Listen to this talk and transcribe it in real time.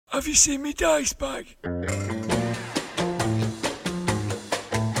Have you seen me dice bag? The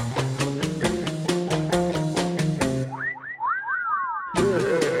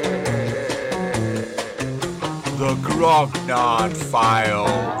Grognard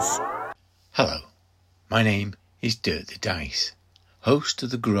Files. Hello, my name is Dirt the Dice, host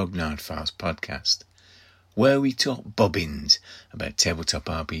of the Grognard Files podcast, where we talk bobbins about tabletop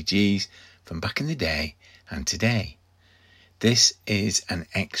RPGs from back in the day and today. This is an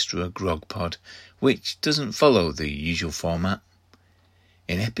extra grog pod which doesn't follow the usual format.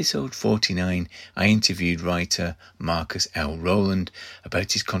 In episode 49, I interviewed writer Marcus L. Rowland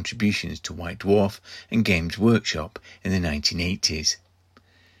about his contributions to White Dwarf and Games Workshop in the 1980s.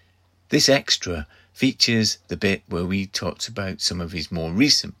 This extra features the bit where we talked about some of his more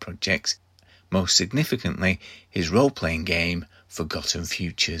recent projects, most significantly his role-playing game Forgotten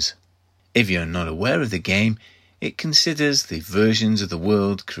Futures. If you're not aware of the game, it considers the versions of the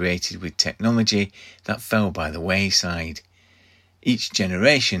world created with technology that fell by the wayside. Each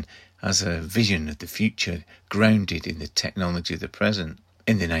generation has a vision of the future grounded in the technology of the present.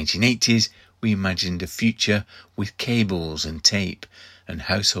 In the 1980s, we imagined a future with cables and tape and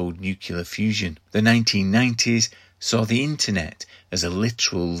household nuclear fusion. The 1990s saw the internet as a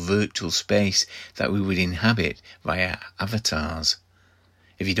literal virtual space that we would inhabit via avatars.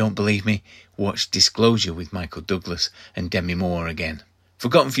 If you don't believe me, watch Disclosure with Michael Douglas and Demi Moore again.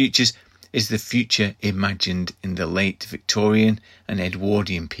 Forgotten Futures is the future imagined in the late Victorian and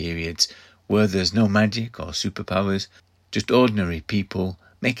Edwardian periods, where there's no magic or superpowers, just ordinary people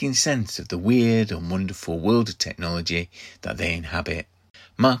making sense of the weird and wonderful world of technology that they inhabit.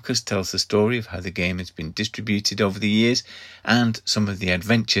 Marcus tells the story of how the game has been distributed over the years and some of the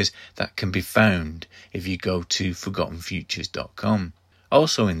adventures that can be found if you go to ForgottenFutures.com.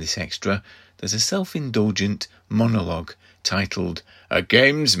 Also in this extra, there's a self-indulgent monologue titled A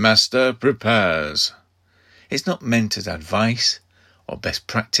Games Master Prepares. It's not meant as advice or best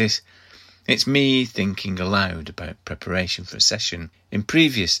practice. It's me thinking aloud about preparation for a session. In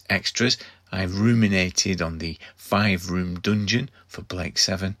previous extras, I've ruminated on the 5-room dungeon for Blake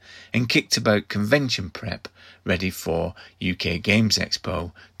 7 and kicked about convention prep ready for UK Games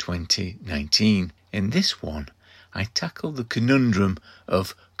Expo 2019. In this one, I tackle the conundrum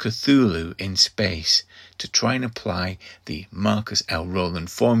of Cthulhu in space to try and apply the Marcus L. Rowland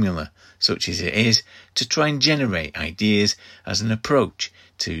formula, such as it is, to try and generate ideas as an approach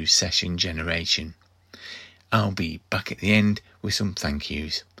to session generation. I'll be back at the end with some thank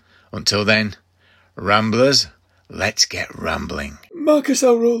yous. Until then, Ramblers, let's get rambling. Marcus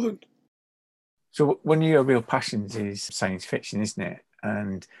L. Rowland. So one of your real passions is science fiction, isn't it?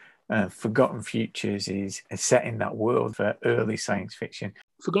 And Forgotten Futures is set in that world for early science fiction.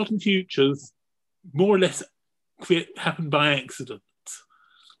 Forgotten Futures more or less happened by accident.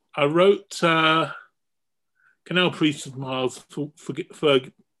 I wrote Canal Priests of Mars for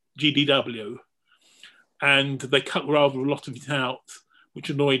GDW, and they cut rather a lot of it out, which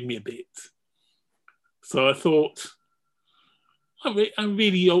annoyed me a bit. So I thought, I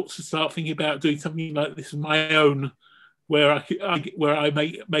really ought to start thinking about doing something like this of my own, where I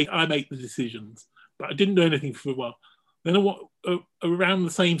make the decisions. But I didn't do anything for a while. Then around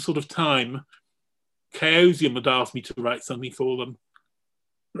the same sort of time, Chaosium had asked me to write something for them.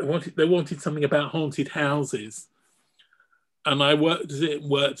 They wanted something about haunted houses, and I worked at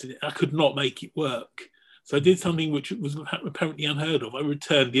it. I could not make it work, so I did something which was apparently unheard of. I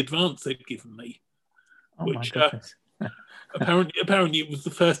returned the advance they'd given me, which apparently it was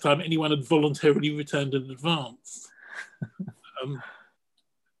the first time anyone had voluntarily returned an advance.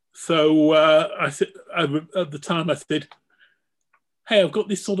 So I said, at the time, I said, "Hey, I've got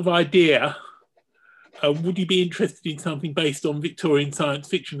this sort of idea. Would you be interested in something based on Victorian science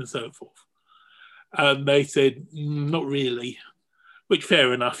fiction and so forth?" And they said, "Not really," which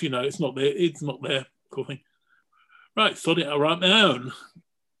fair enough. It's not their cool thing. Right, sod it. I'll write my own.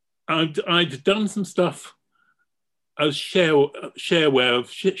 I'd done some stuff as shareware.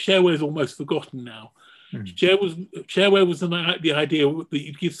 Shareware is almost forgotten now. Shareware was the idea that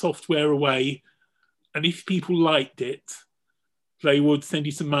you'd give software away, and if people liked it, they would send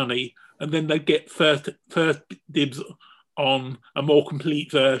you some money, and then they'd get first dibs on a more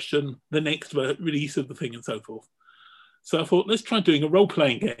complete version, the next release of the thing, and so forth. So I thought, let's try doing a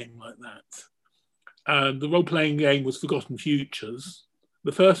role-playing game like that. And the role-playing game was Forgotten Futures.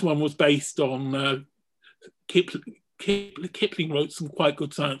 The first one was based on Kipling wrote some quite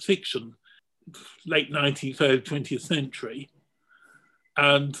good science fiction, late 19th, early 20th century.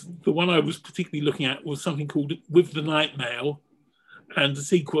 And the one I was particularly looking at was something called With the Night Mail, and the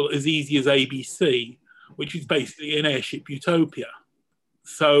sequel As Easy as ABC, which is basically an airship utopia.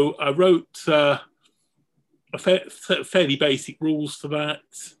 So I wrote a fairly basic rules for that.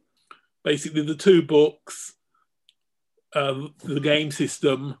 Basically, the two books, the game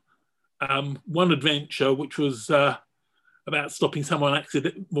system, one adventure, which was about stopping someone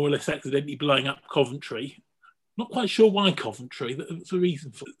more or less accidentally blowing up Coventry. Not quite sure why Coventry. That's the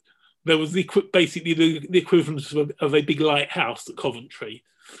reason for it. There was basically the equivalent of a big lighthouse at Coventry.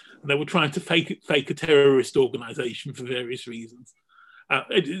 And they were trying to fake a terrorist organisation for various reasons.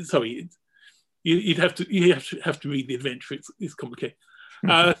 You'd have to read the adventure. It's complicated.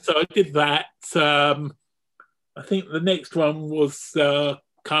 So I did that. I think the next one was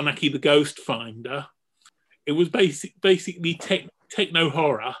Carnacki the Ghost Finder. It was basically techno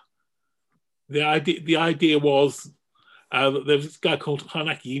horror. The idea was that there was this guy called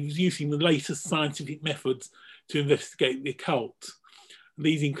Carnacki. He was using the latest scientific methods to investigate the occult.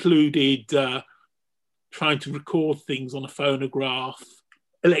 These included trying to record things on a phonograph,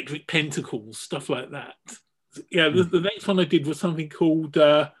 electric pentacles, stuff like that. Yeah, the next one I did was something called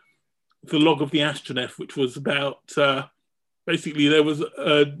The Log of the Astronef, which was about basically there was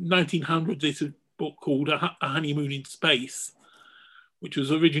a 1900s book called A Honeymoon in Space, which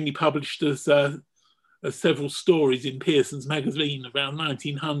was originally published as several stories in Pearson's magazine around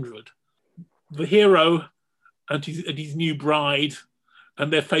 1900. The hero and his new bride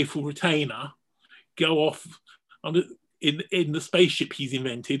and their faithful retainer go off in the spaceship he's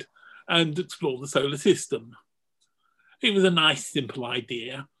invented and explore the solar system. It was a nice, simple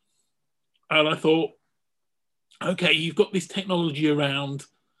idea. And I thought, okay, you've got this technology around.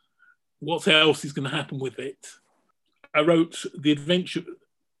 What else is going to happen with it? I wrote the adventure.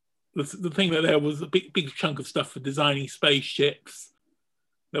 The thing that there was a big chunk of stuff for designing spaceships.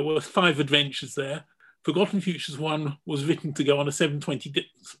 There were 5 adventures there. Forgotten Futures 1 was written to go on a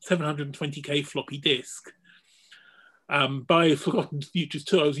 720k floppy disk. By Forgotten Futures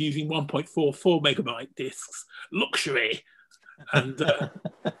 2, I was using 1.44 megabyte disks, luxury. And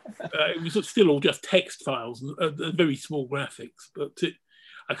it was still all just text files and very small graphics, but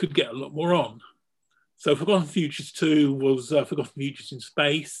I could get a lot more on. So Forgotten Futures 2 was Forgotten Futures in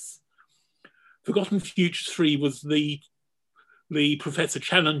Space. Forgotten Futures 3 was the Professor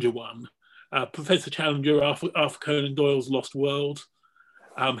Challenger one. Professor Challenger, Arthur Conan Doyle's Lost World.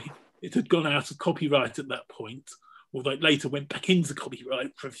 It had gone out of copyright at that point, although it later went back into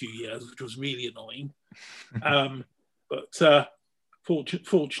copyright for a few years, which was really annoying. But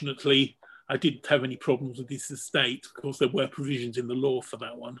fortunately, I didn't have any problems with this estate. Of course, there were provisions in the law for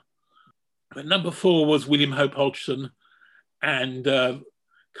that one. But number 4 was William Hope Hodgson and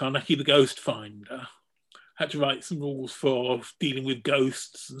Carnacki the Ghost Finder. Had to write some rules for dealing with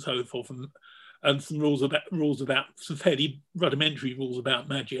ghosts and so forth, and some rules about some fairly rudimentary rules about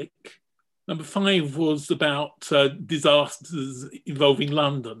magic. Number 5 was about disasters involving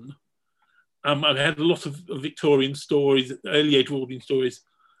London. I had a lot of Victorian stories, early Edwardian stories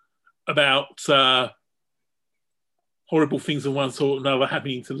about horrible things of one sort or another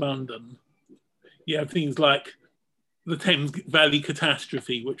happening to London. You have things like the Thames Valley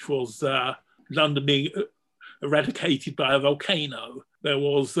catastrophe, which was London being eradicated by a volcano. There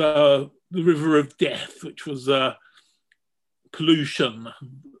was the River of Death, which was pollution.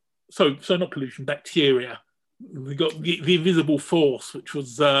 So not pollution, bacteria. We got the invisible force, which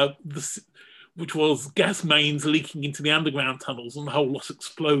was gas mains leaking into the underground tunnels and the whole lot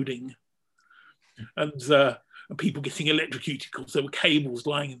exploding, and people getting electrocuted because there were cables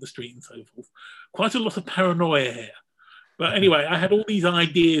lying in the street and so forth. Quite a lot of paranoia here. But anyway, I had all these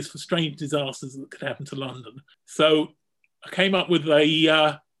ideas for strange disasters that could happen to London. So I came up with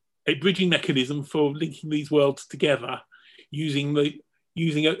a bridging mechanism for linking these worlds together using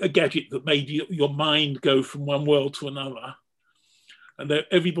a gadget that made your mind go from one world to another. And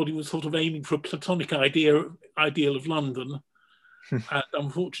everybody was sort of aiming for a platonic ideal of London. And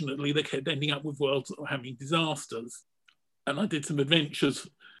unfortunately, they kept ending up with worlds that were having disasters. And I did some adventures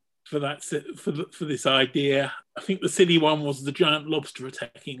for that, for this idea. I think the silly one was the giant lobster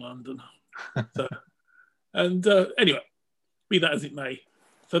attacking London. Anyway, be that as it may.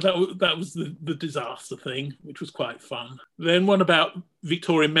 So that was the disaster thing, which was quite fun. Then one about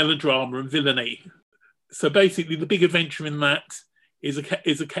Victorian melodrama and villainy. So basically, the big adventure in that is a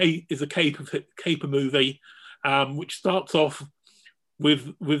caper movie, which starts off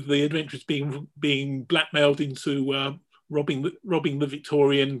with the adventurers being blackmailed into robbing the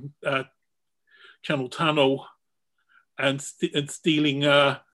Victorian Channel Tunnel and stealing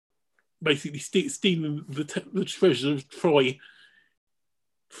stealing the treasure of Troy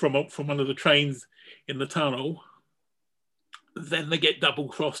from one of the trains in the tunnel. Then they get double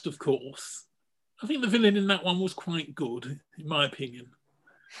crossed, of course. I think the villain in that one was quite good, in my opinion.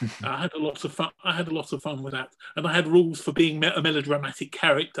 I had a lot of fun. I had a lot of fun with that, and I had rules for being a melodramatic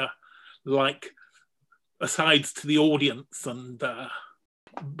character, like asides to the audience and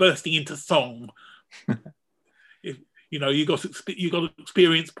bursting into song. If, you got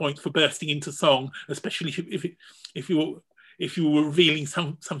experience points for bursting into song, especially if you were revealing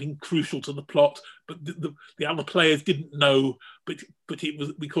something crucial to the plot, but the other players didn't know, but it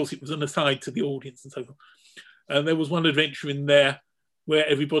was because it was an aside to the audience and so forth. And there was one adventure in there where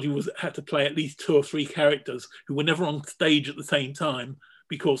everybody had to play at least 2 or 3 characters who were never on stage at the same time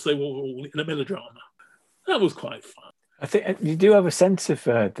because they were all in a melodrama. That was quite fun. I think you do have a sense of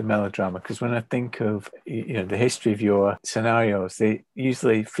the melodrama, because when I think of the history of your scenarios, they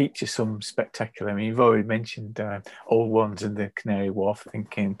usually feature some spectacular. I mean, you've already mentioned Old Ones and the Canary Wharf,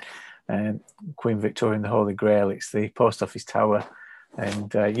 thinking Queen Victoria and the Holy Grail. It's the Post Office Tower,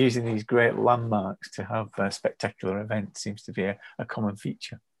 and using these great landmarks to have spectacular events seems to be a common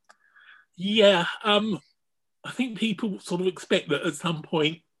feature. Yeah, I think people sort of expect that at some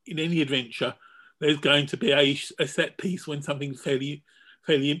point in any adventure, there's going to be a set piece when something fairly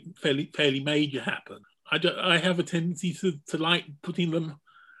major happens. I have a tendency to like putting them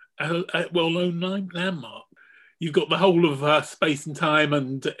at well-known landmark. You've got the whole of space and time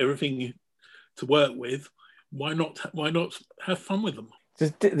and everything to work with. Why not have fun with them?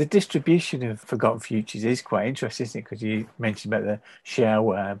 The distribution of Forgotten Futures is quite interesting, isn't it? Because you mentioned about the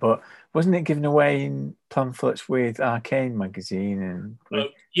shareware, but wasn't it given away in pamphlets with Arcane magazine?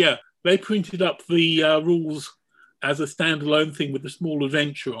 Yeah, they printed up the rules as a standalone thing with a small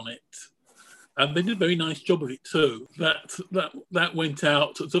adventure on it, and they did a very nice job of it too. That went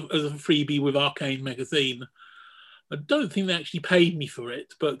out as a freebie with Arcane magazine. I don't think they actually paid me for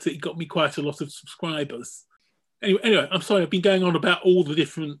it, but it got me quite a lot of subscribers. Anyway, I'm sorry, I've been going on about all the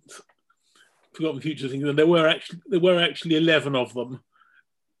different Forgotten Futures things, and there were actually 11 of them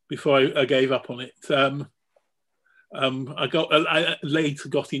before I gave up on it. I later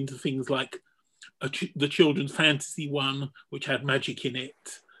got into things like the children's fantasy one, which had magic in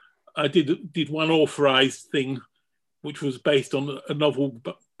it. I did one authorized thing, which was based on a novel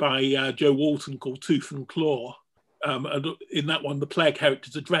by Joe Walton called Tooth and Claw. And in that one, the player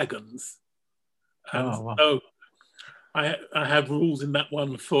characters are dragons. And wow. So I have rules in that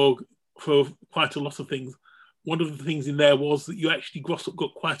one for quite a lot of things. One of the things in there was that you actually got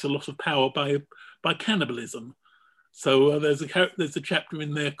quite a lot of power by cannibalism. So there's a chapter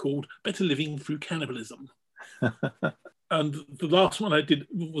in there called "Better Living Through Cannibalism," and the last one I did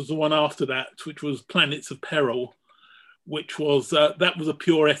was the one after that, which was Planets of Peril, which was that was a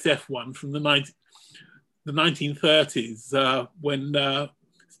pure SF one from the 1930s when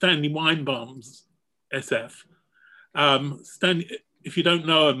Stanley Weinbaum's SF. If you don't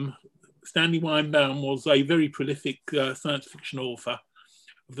know him, Stanley Weinbaum was a very prolific science fiction author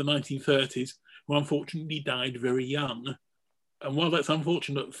of the 1930s who unfortunately died very young. And while that's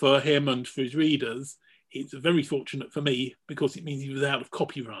unfortunate for him and for his readers, it's very fortunate for me because it means he was out of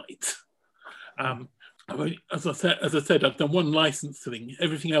copyright. As I said, I've done one license thing.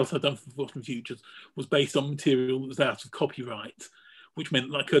 Everything else I've done for Forgotten Futures was based on material that was out of copyright, which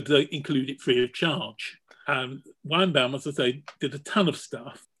meant I could include it free of charge. Weinbaum, as I say, did a ton of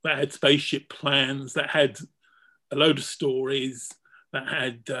stuff that had spaceship plans, that had a load of stories, that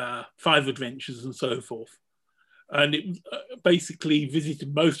had 5 adventures and so forth. And it basically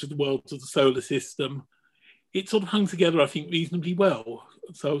visited most of the worlds of the solar system. It sort of hung together, I think, reasonably well.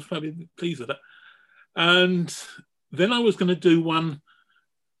 So I was probably pleased with that. And then I was going to do one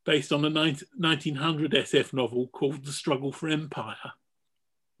based on a 1900 SF novel called The Struggle for Empire.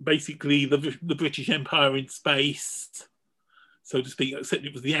 Basically, the British Empire in space, so to speak, except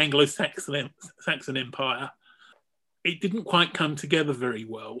it was the Anglo-Saxon Empire. It didn't quite come together very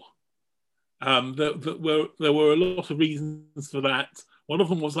well. There were a lot of reasons for that. One of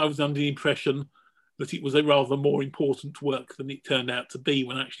them was I was under the impression that it was a rather more important work than it turned out to be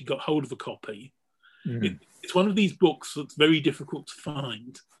when I actually got hold of a copy. It's one of these books that's very difficult to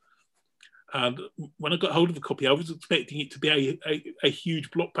find. And when I got hold of a copy, I was expecting it to be a huge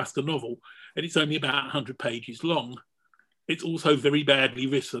blockbuster novel, and it's only about 100 pages long. It's also very badly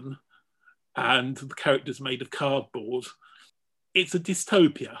written, and the characters made of cardboard. It's a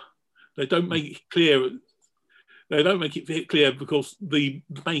dystopia. They don't make it clear. They don't make it clear because the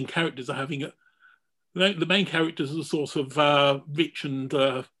main characters are the main characters are sort of rich and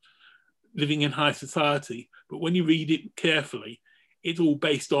living in high society. But when you read it carefully, it's all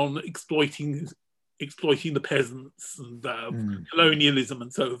based on exploiting the peasants and colonialism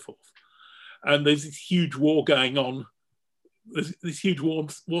and so forth. And there's this huge war going on. This huge war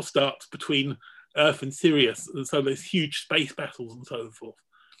starts between Earth and Sirius, and so there's huge space battles and so forth.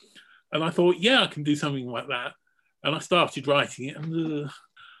 And I thought, yeah, I can do something like that. And I started writing it, and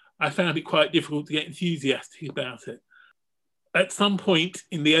I found it quite difficult to get enthusiastic about it. At some point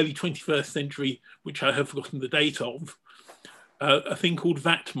in the early 21st century, which I have forgotten the date of, a thing called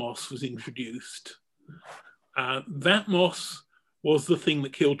VATMOS was introduced. VATMOS was the thing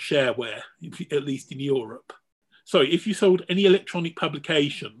that killed shareware, at least in Europe. So if you sold any electronic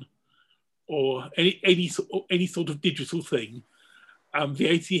publication or any sort of digital thing,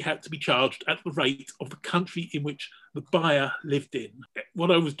 VAT had to be charged at the rate of the country in which the buyer lived in. What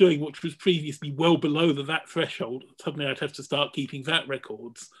I was doing, which was previously well below the VAT threshold, suddenly I'd have to start keeping VAT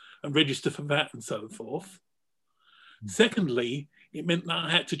records and register for VAT and so forth. Secondly, it meant that I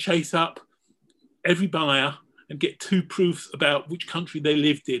had to chase up every buyer and get 2 proofs about which country they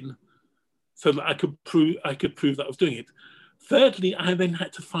lived in, so that I could prove that I was doing it. Thirdly, I then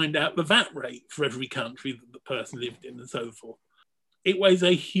had to find out the VAT rate for every country that the person lived in and so forth. It was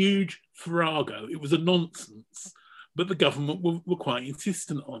a huge farrago. It was a nonsense, but the government were quite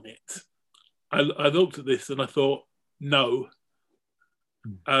insistent on it. I looked at this and I thought, no.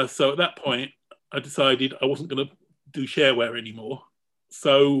 So at that point, I decided I wasn't going to do shareware anymore.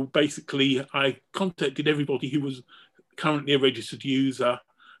 So basically, I contacted everybody who was currently a registered user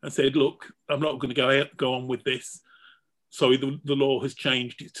and said, look, I'm not going to go on with this. Sorry, the law has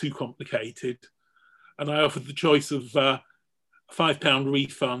changed. It's too complicated. And I offered the choice of a £5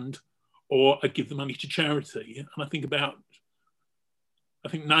 refund, or I give the money to charity. And I think about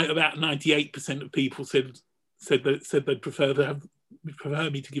 98% of people said they'd prefer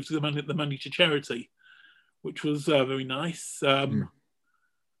me to give the money to charity, which was very nice.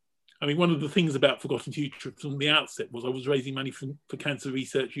 I mean, one of the things about Forgotten Future from the outset was I was raising money for Cancer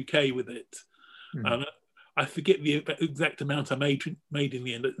Research UK with it. And I forget the exact amount I made in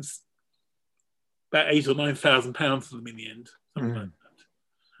the end. It's about £8,000 or £9,000 for them in the end, something like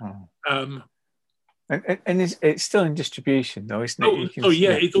that. And it's still in distribution, though, isn't it?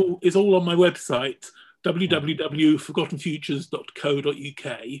 It's all on my website,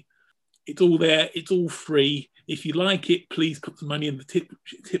 www.forgottenfutures.co.uk. It's all there. It's all free. If you like it, please put some money in the tip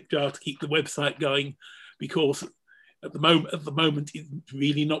jar to keep the website going, because at the moment it's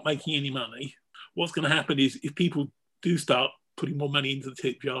really not making any money. What's going to happen is, if people do start putting more money into the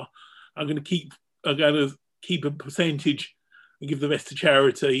tip jar, I'm going to keep a percentage and give the rest to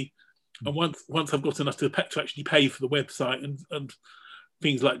charity. And once I've got enough to actually pay for the website and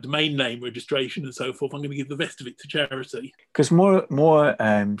things like domain name registration and so forth, I'm going to give the rest of it to charity. Because more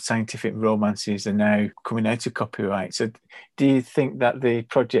scientific romances are now coming out of copyright. So do you think that the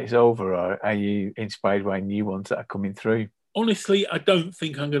project's over, or are you inspired by new ones that are coming through? Honestly, I don't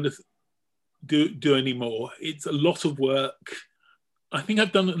think I'm going to do any more. It's a lot of work. I think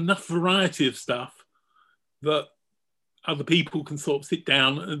I've done enough variety of stuff that other people can sort of sit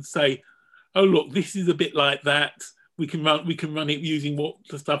down and say, oh, look, this is a bit like that. We can run it using what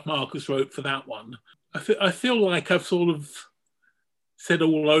the stuff Marcus wrote for that one. I feel like I've sort of said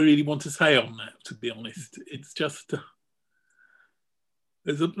all I really want to say on that, to be honest. It's just,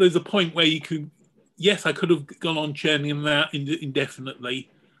 there's a point where you could, yes, I could have gone on churning them out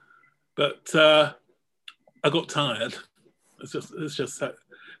indefinitely, but I got tired. Let's just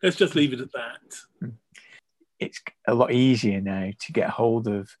leave it at that. It's a lot easier now to get hold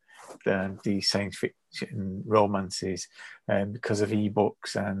of the science fiction romances because of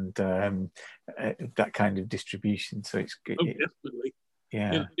ebooks and that kind of distribution. So definitely,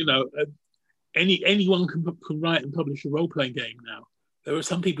 yeah. Anyone can write and publish a role-playing game now. There are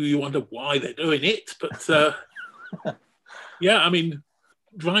some people who wonder why they're doing it, but yeah, I mean,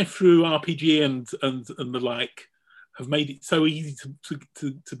 drive-through RPG and the like have made it so easy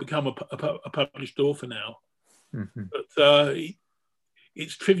to become a published author now. Mm-hmm. But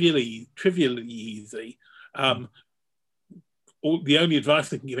it's trivially easy. The only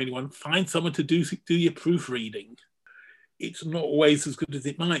advice I can give anyone: find someone to do your proofreading. It's not always as good as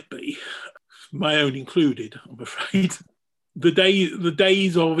it might be, my own included, I'm afraid. The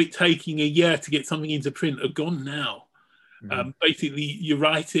days of it taking a year to get something into print are gone now. Basically, you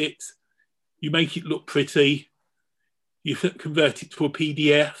write it, you make it look pretty, you convert it to a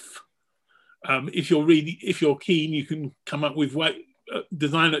PDF. If you're keen, you can come up with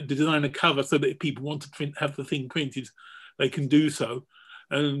design a cover so that if people want to have the thing printed, they can do so,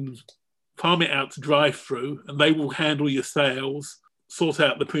 and farm it out to drive-through, and they will handle your sales, sort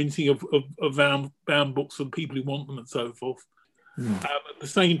out the printing of bound books for the people who want them, and so forth. At the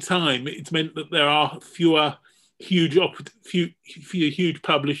same time, it's meant that there are fewer huge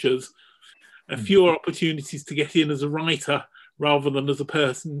publishers and fewer opportunities to get in as a writer rather than as a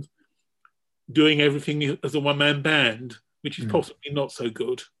person doing everything as a one-man band, which is possibly not so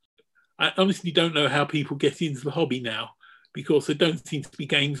good. I honestly don't know how people get into the hobby now, because there don't seem to be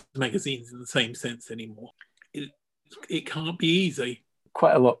games magazines in the same sense anymore. It can't be easy.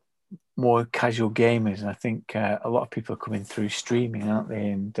 Quite a lot more casual gamers, and I think a lot of people are coming through streaming, aren't they?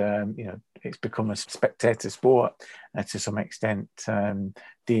 And it's become a spectator sport to some extent.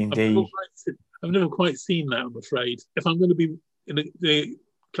 D&D. I've never quite seen that, I'm afraid. If I'm going to be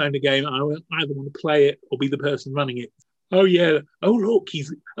playing a game, I either want to play it or be the person running it. Oh yeah! Oh look,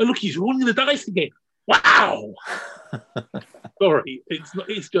 he's rolling the dice again. Wow! Sorry,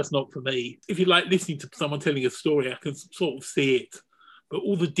 it's just not for me. If you like listening to someone telling a story, I can sort of see it. But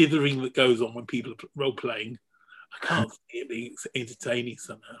all the dithering that goes on when people are role-playing, I can't see it being entertaining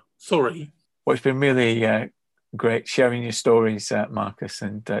somehow. Sorry. Well, it's been really great sharing your stories, Marcus,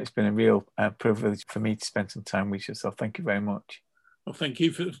 and it's been a real privilege for me to spend some time with you, so thank you very much. Well, thank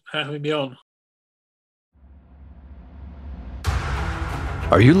you for having me on.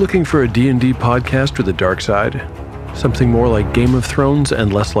 Are you looking for a D&D podcast with a dark side? Something more like Game of Thrones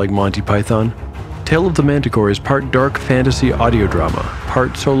and less like Monty Python? Tale of the Manticore is part dark fantasy audio drama,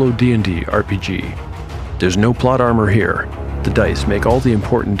 part solo D&D RPG. There's no plot armor here. The dice make all the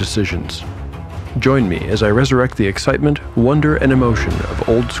important decisions. Join me as I resurrect the excitement, wonder, and emotion of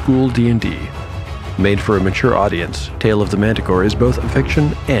old school D&D. Made for a mature audience, Tale of the Manticore is both a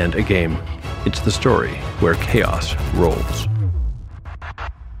fiction and a game. It's the story where chaos rolls.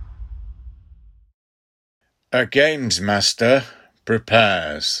 A games master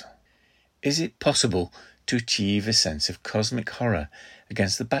prepares. Is it possible to achieve a sense of cosmic horror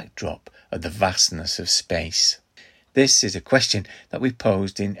against the backdrop of the vastness of space? This is a question that we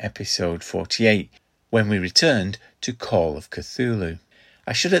posed in episode 48 when we returned to Call of Cthulhu.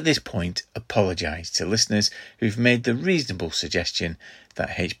 I should at this point apologise to listeners who've made the reasonable suggestion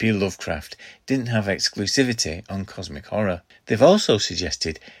that H.P. Lovecraft didn't have exclusivity on cosmic horror. They've also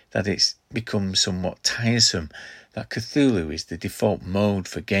suggested that it's become somewhat tiresome that Cthulhu is the default mode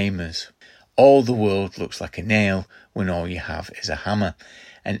for gamers. All the world looks like a nail when all you have is a hammer,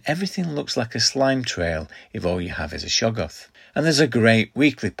 and everything looks like a slime trail if all you have is a shoggoth. And there's a great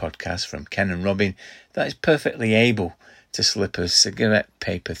weekly podcast from Ken and Robin that is perfectly able to slip a cigarette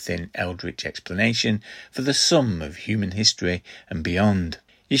paper thin eldritch explanation for the sum of human history and beyond.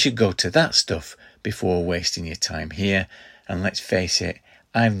 You should go to that stuff before wasting your time here, and let's face it,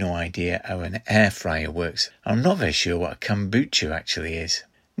 I've no idea how an air fryer works. I'm not very sure what a kombucha actually is.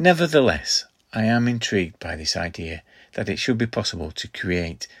 Nevertheless, I am intrigued by this idea that it should be possible to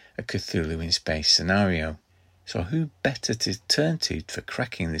create a Cthulhu in space scenario. So who better to turn to for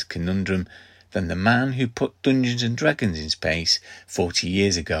cracking this conundrum than the man who put Dungeons and Dragons in space 40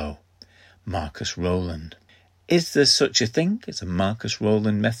 years ago, Marcus Rowland. Is there such a thing as a Marcus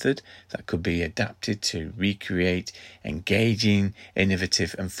Rowland method that could be adapted to recreate engaging,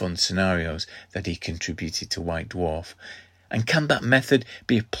 innovative and fun scenarios that he contributed to White Dwarf? And can that method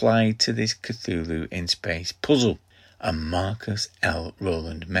be applied to this Cthulhu in space puzzle? A Marcus L.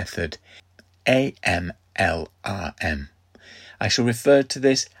 Rowland method. AMLRM. I shall refer to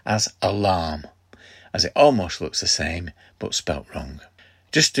this as alarm, as it almost looks the same but spelt wrong.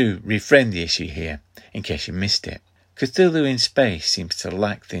 Just to reframe the issue here, in case you missed it, Cthulhu in space seems to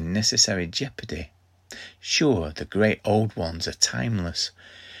lack the necessary jeopardy. Sure, the great old ones are timeless.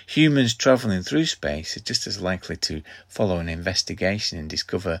 Humans travelling through space are just as likely to follow an investigation and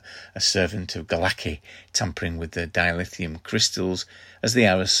discover a servant of Galaki tampering with the dilithium crystals as they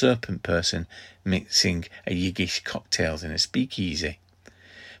are a serpent person mixing a Yiddish cocktails in a speakeasy.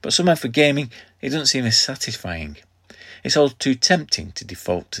 But somehow for gaming, it doesn't seem as satisfying. It's all too tempting to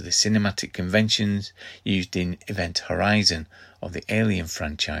default to the cinematic conventions used in Event Horizon or the Alien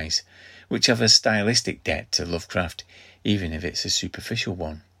franchise, which have a stylistic debt to Lovecraft, even if it's a superficial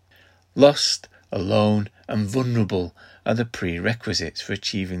one. Lost, alone, and vulnerable are the prerequisites for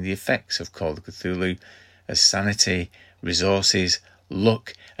achieving the effects of Call of Cthulhu, as sanity, resources,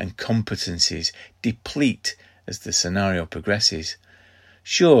 luck, and competencies deplete as the scenario progresses.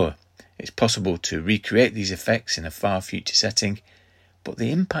 Sure, it's possible to recreate these effects in a far future setting, but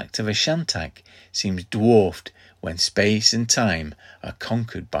the impact of a Shantak seems dwarfed when space and time are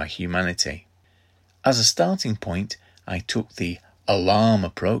conquered by humanity. As a starting point, I took the alarm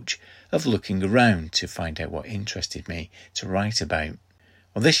approach of looking around to find out what interested me to write about.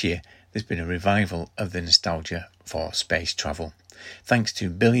 Well, this year there's been a revival of the nostalgia for space travel, thanks to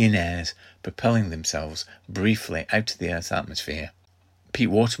billionaires propelling themselves briefly out of the Earth's atmosphere. Pete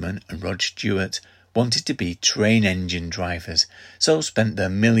Waterman and Rod Stewart wanted to be train engine drivers, so spent their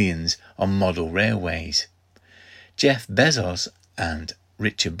millions on model railways. Jeff Bezos and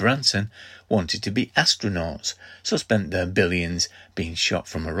Richard Branson wanted to be astronauts, so spent their billions being shot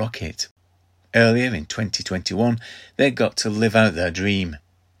from a rocket. Earlier in 2021, they got to live out their dream.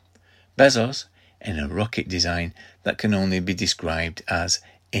 Bezos in a rocket design that can only be described as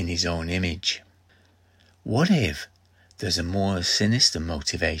in his own image. What if there's a more sinister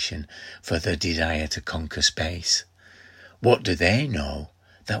motivation for the desire to conquer space? What do they know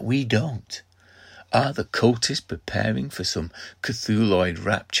that we don't? Are the cultists preparing for some Cthulhuoid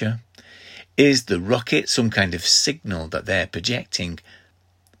rapture? Is the rocket some kind of signal that they're projecting?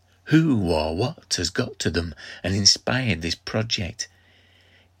 Who or what has got to them and inspired this project?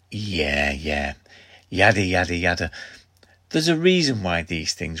 Yeah, yada yada yada. There's a reason why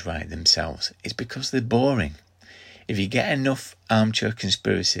these things write themselves. It's because they're boring. If you get enough armchair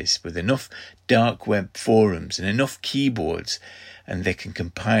conspiracists with enough dark web forums and enough keyboards, and they can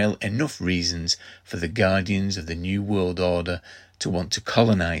compile enough reasons for the guardians of the New World Order to want to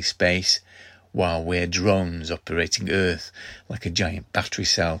colonise space, while we're drones operating Earth like a giant battery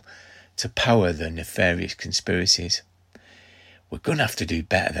cell to power their nefarious conspiracies. We're going to have to do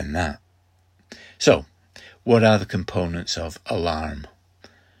better than that. So, what are the components of alarm?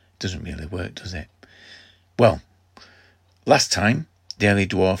 Doesn't really work, does it? Well, last time, Daily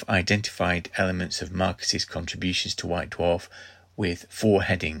Dwarf identified elements of Marcus's contributions to White Dwarf with 4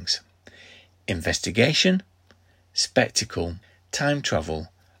 headings: investigation, spectacle, time travel,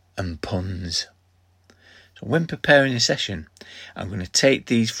 and puns. So when preparing a session, I'm going to take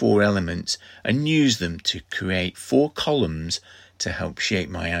these 4 elements and use them to create 4 columns to help shape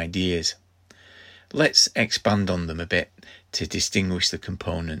my ideas. Let's expand on them a bit to distinguish the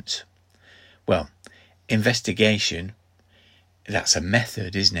components. Well, investigation, that's a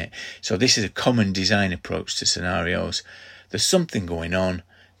method, isn't it? So this is a common design approach to scenarios. There's something going on.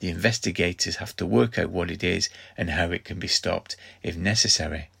 The investigators have to work out what it is and how it can be stopped if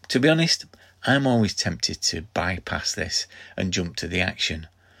necessary. To be honest, I'm always tempted to bypass this and jump to the action,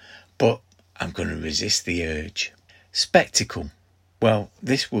 but I'm going to resist the urge. Spectacle. Well,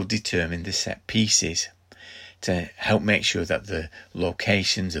 this will determine the set pieces to help make sure that the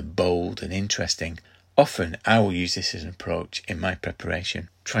locations are bold and interesting. Often I will use this as an approach in my preparation.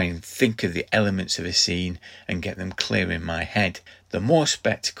 Try and think of the elements of a scene and get them clear in my head. The more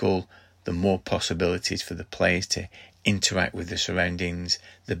spectacle, the more possibilities for the players to interact with the surroundings,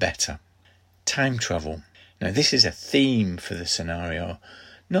 the better. Time travel. Now this is a theme for the scenario,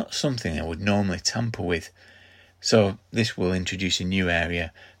 not something I would normally tamper with. So this will introduce a new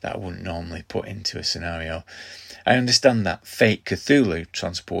area that I wouldn't normally put into a scenario. I understand that fake Cthulhu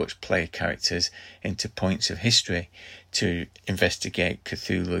transports player characters into points of history to investigate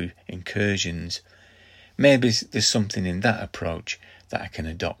Cthulhu incursions. Maybe there's something in that approach that I can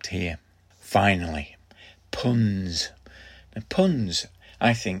adopt here. Finally, puns. Now, puns,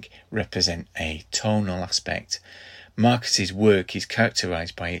 I think, represent a tonal aspect. Marcus's work is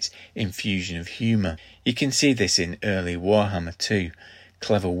characterised by its infusion of humour. You can see this in early Warhammer 2,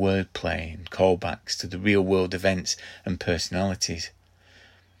 clever wordplay and callbacks to the real-world events and personalities.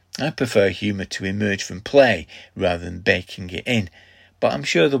 I prefer humour to emerge from play rather than baking it in, but I'm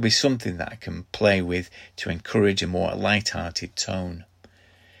sure there'll be something that I can play with to encourage a more light-hearted tone.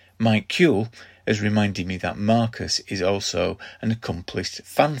 Mike Kuehl has reminded me that Marcus is also an accomplished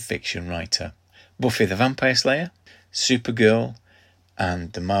fan fiction writer. Buffy the Vampire Slayer, Supergirl,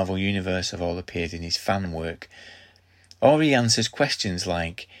 and the Marvel Universe have all appeared in his fan work. Or he answers questions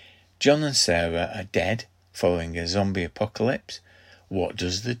like, John and Sarah are dead following a zombie apocalypse. What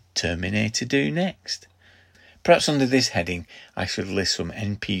does the Terminator do next? Perhaps under this heading I should list some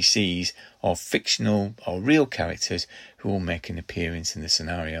NPCs or fictional or real characters who will make an appearance in the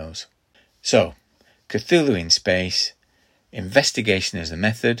scenarios. So, Cthulhu in space, investigation as a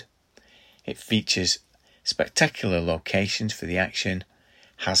method. It features spectacular locations for the action,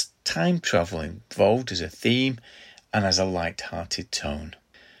 has time travel involved as a theme, and has a light-hearted tone.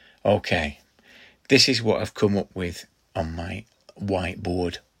 Okay, this is what I've come up with on my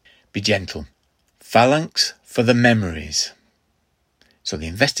whiteboard. Be gentle. Phalanx for the memories. So the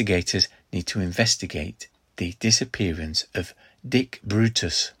investigators need to investigate the disappearance of Dick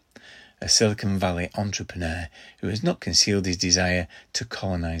Brutus, a Silicon Valley entrepreneur who has not concealed his desire to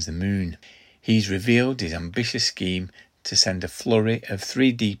colonise the moon. He's revealed his ambitious scheme to send a flurry of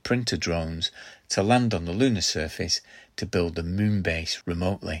 3D printer drones to land on the lunar surface to build a moon base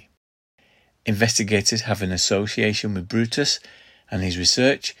remotely. Investigators have an association with Brutus and his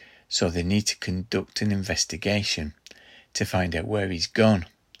research, so they need to conduct an investigation to find out where he's gone.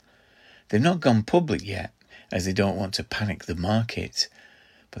 They've not gone public yet, as they don't want to panic the market,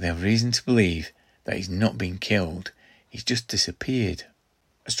 but they have reason to believe that he's not been killed, he's just disappeared.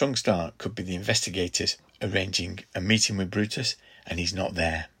 A strong start could be the investigators arranging a meeting with Brutus and he's not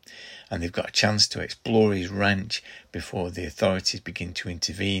there, and they've got a chance to explore his ranch before the authorities begin to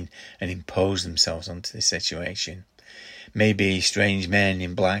intervene and impose themselves onto the situation. Maybe strange men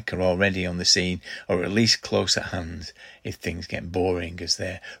in black are already on the scene, or at least close at hand if things get boring as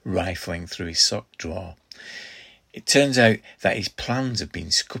they're rifling through his sock drawer. It turns out that his plans have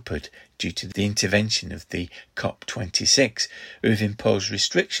been scuppered due to the intervention of the COP26, who have imposed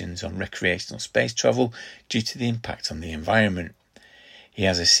restrictions on recreational space travel due to the impact on the environment. He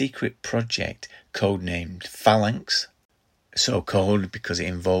has a secret project codenamed Phalanx, so called because it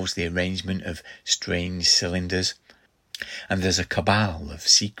involves the arrangement of strange cylinders. And there's a cabal of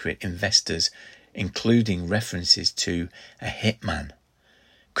secret investors, including references to a hitman.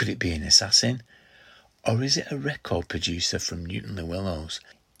 Could it be an assassin? Or is it a record producer from Newton Llewellows?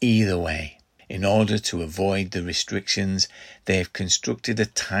 Either way, in order to avoid the restrictions, they have constructed a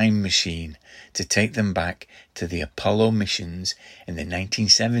time machine to take them back to the Apollo missions in the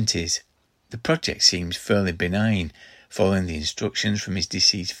 1970s. The project seems fairly benign, following the instructions from his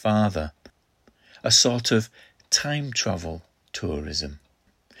deceased father. A sort of time travel tourism.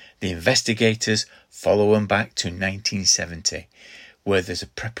 The investigators follow them back to 1970, where there's a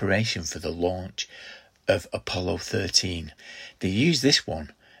preparation for the launch of Apollo 13. They use this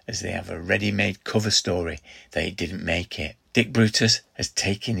one as they have a ready-made cover story that it didn't make it. Dick Brutus has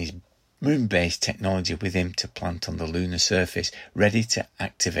taken his moon-based technology with him to plant on the lunar surface, ready to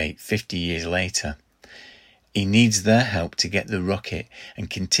activate 50 years later. He needs their help to get the rocket and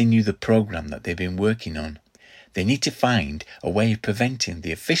continue the program that they've been working on. They need to find a way of preventing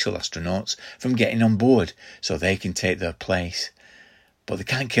the official astronauts from getting on board so they can take their place. But they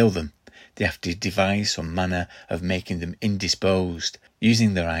can't kill them. They have to devise some manner of making them indisposed,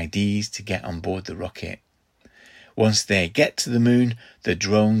 using their IDs to get on board the rocket. Once they get to the moon, the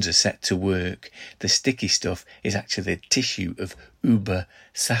drones are set to work. The sticky stuff is actually the tissue of Uber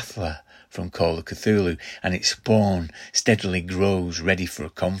Sathla from Call of Cthulhu, and its spawn steadily grows, ready for a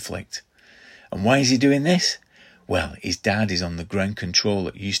conflict. And why is he doing this? Well, his dad is on the ground control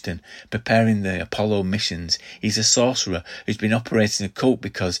at Houston, preparing the Apollo missions. He's a sorcerer who's been operating a cult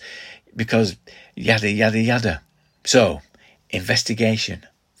because yada yada yada. So, investigation.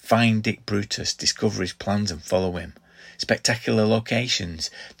 Find Dick Brutus, discover his plans and follow him. Spectacular locations.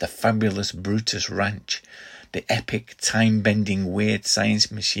 The fabulous Brutus Ranch. The epic time-bending weird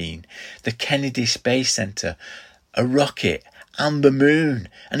science machine. The Kennedy Space Center. A rocket. And the moon.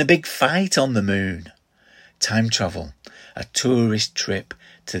 And a big fight on the moon. Time travel, a tourist trip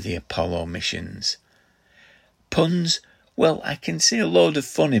to the Apollo missions. Puns? Well, I can see a load of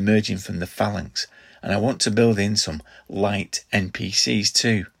fun emerging from the Phalanx, and I want to build in some light NPCs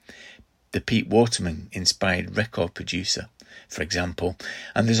too. The Pete Waterman inspired record producer, for example,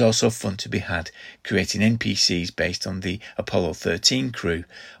 and there's also fun to be had creating NPCs based on the Apollo 13 crew,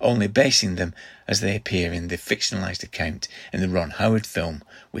 only basing them as they appear in the fictionalised account in the Ron Howard film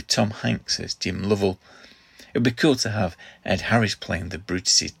with Tom Hanks as Jim Lovell. It would be cool to have Ed Harris playing the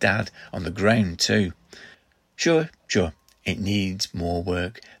Brutus' dad on the ground too. Sure, it needs more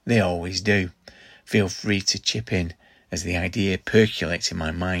work. They always do. Feel free to chip in as the idea percolates in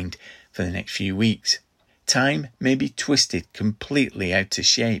my mind for the next few weeks. Time may be twisted completely out of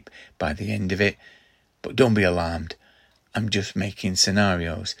shape by the end of it, but don't be alarmed. I'm just making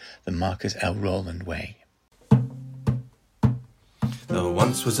scenarios the Marcus L. Rowland way. There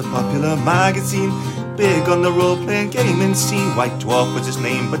once was a popular magazine, big on the role-playing gaming scene. White Dwarf was its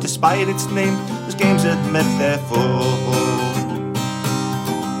name, but despite its name, those games had met their foe.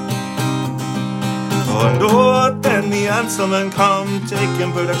 Oh no, then the Answermen come,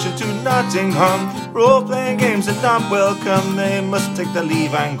 taking production to Nottingham. Role-playing games are not welcome, they must take the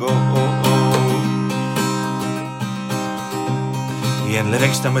leave and go. Ian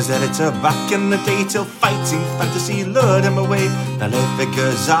Livingston was editor back in the day, till fighting fantasy lured him away. Now live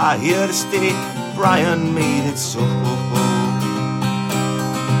figures are here to stay, Brian made it so.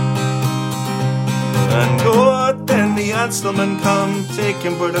 And oh, then the Answermen come,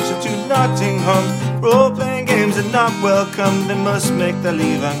 taking production to Nottingham. Role-playing games are not welcome, they must make the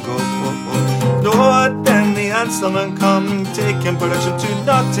leave and go. Oh, then the Answermen come, taking production to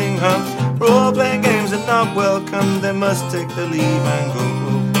Nottingham. Role-playing games are not welcome, they must take the leave and go.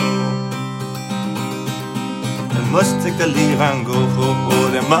 They must take the leave and go.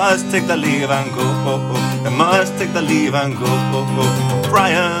 They must take the leave and go. They must take the leave and go.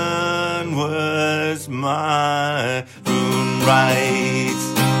 Brian was my moon right.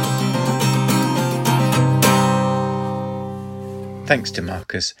 Thanks to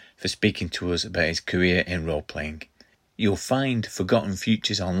Marcus for speaking to us about his career in role-playing. You'll find Forgotten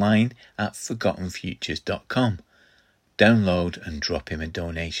Futures online at forgottenfutures.com. Download and drop him a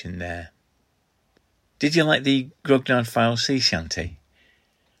donation there. Did you like the Grognard Files sea shanty?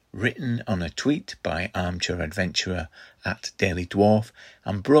 Written on a tweet by armchair adventurer at Daily Dwarf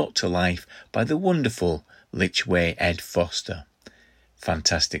and brought to life by the wonderful Lichway Ed Foster.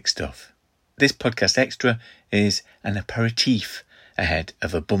 Fantastic stuff. This podcast extra is an aperitif ahead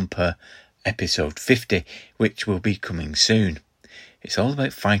of a bumper episode 50, which will be coming soon. It's all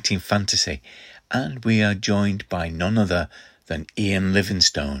about fighting fantasy, and we are joined by none other than Ian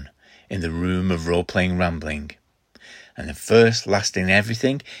Livingstone in the room of role-playing rambling. And the first, last in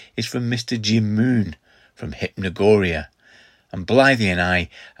everything is from Mr. Jim Moon from Hypnogoria. And Blythe and I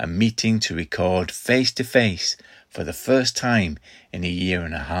are meeting to record face-to-face for the first time in a year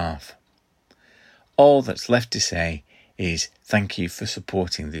and a half. All that's left to say is thank you for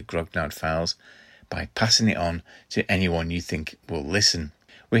supporting the Grognard Files by passing it on to anyone you think will listen.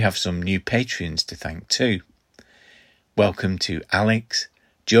 We have some new patrons to thank too. Welcome to Alex,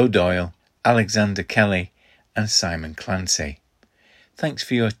 Joe Doyle, Alexander Kelly and Simon Clancy. Thanks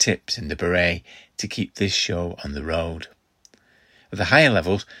for your tips in the beret to keep this show on the road. At the higher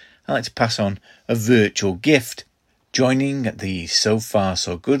levels, I'd like to pass on a virtual gift. Joining at the so far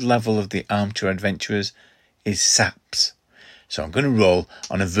so good level of the armchair adventurers is Saps. So I'm going to roll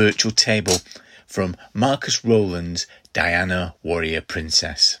on a virtual table from Marcus Rowland's Diana Warrior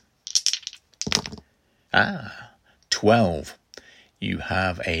Princess. 12. You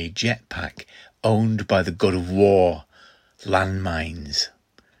have a jetpack owned by the god of war, landmines.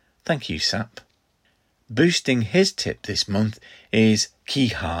 Thank you, Sap. Boosting his tip this month is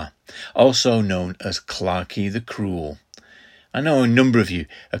Kiha, also known as Clarky the Cruel. I know a number of you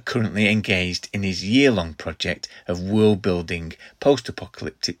are currently engaged in his year-long project of world-building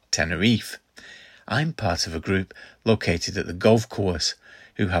post-apocalyptic Tenerife. I'm part of a group located at the golf course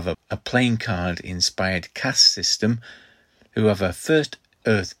who have a playing card-inspired caste system, who have a First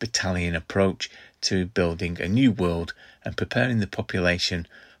Earth Battalion approach to building a new world and preparing the population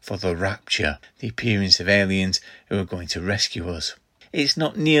for the rapture, the appearance of aliens who are going to rescue us. It's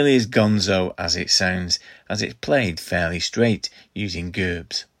not nearly as gonzo as it sounds, as it's played fairly straight using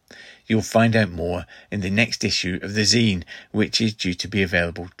GURPS. You'll find out more in the next issue of the zine, which is due to be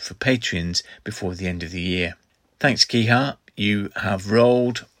available for patrons before the end of the year. Thanks, Kiha. You have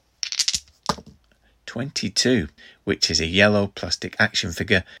rolled 22, which is a yellow plastic action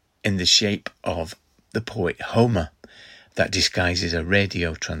figure in the shape of the poet Homer that disguises a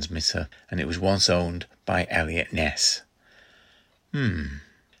radio transmitter, and it was once owned by Elliot Ness.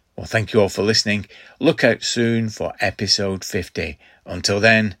 Well, thank you all for listening. Look out soon for episode 50. Until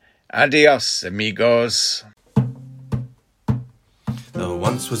then, adios, amigos. There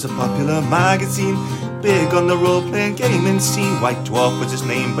once was a popular magazine, big on the role-playing gaming scene. White Dwarf was its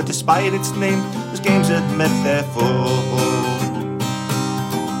name, but despite its name, those games had met their foe.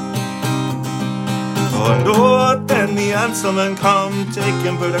 For North and the Anstelmen come,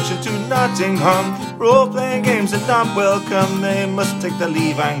 taking production to Nottingham. Role-playing games are not welcome, they must take the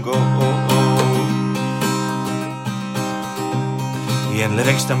leave and go. Ian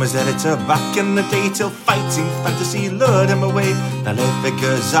Livingstone was editor back in the day, till fighting fantasy lured him away. Now their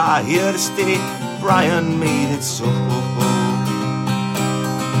figures are here to stay, Brian made it so.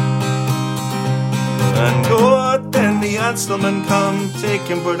 And North and the Anstelmen come,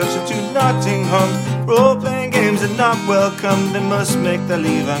 taking production to Nottingham. Role-playing games are not welcome, they must make the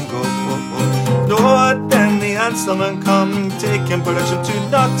leave and go. North and the Anstelmen come, taking production to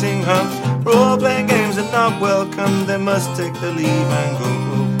Nottingham. Role-playing games are not welcome, they must take the leave and go.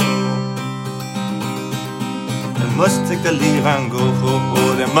 They must take the leave and go.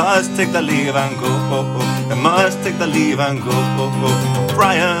 They must take the leave and go. They must take the leave and go.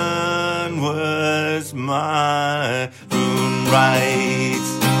 Brian was my room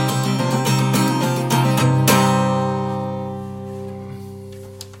right.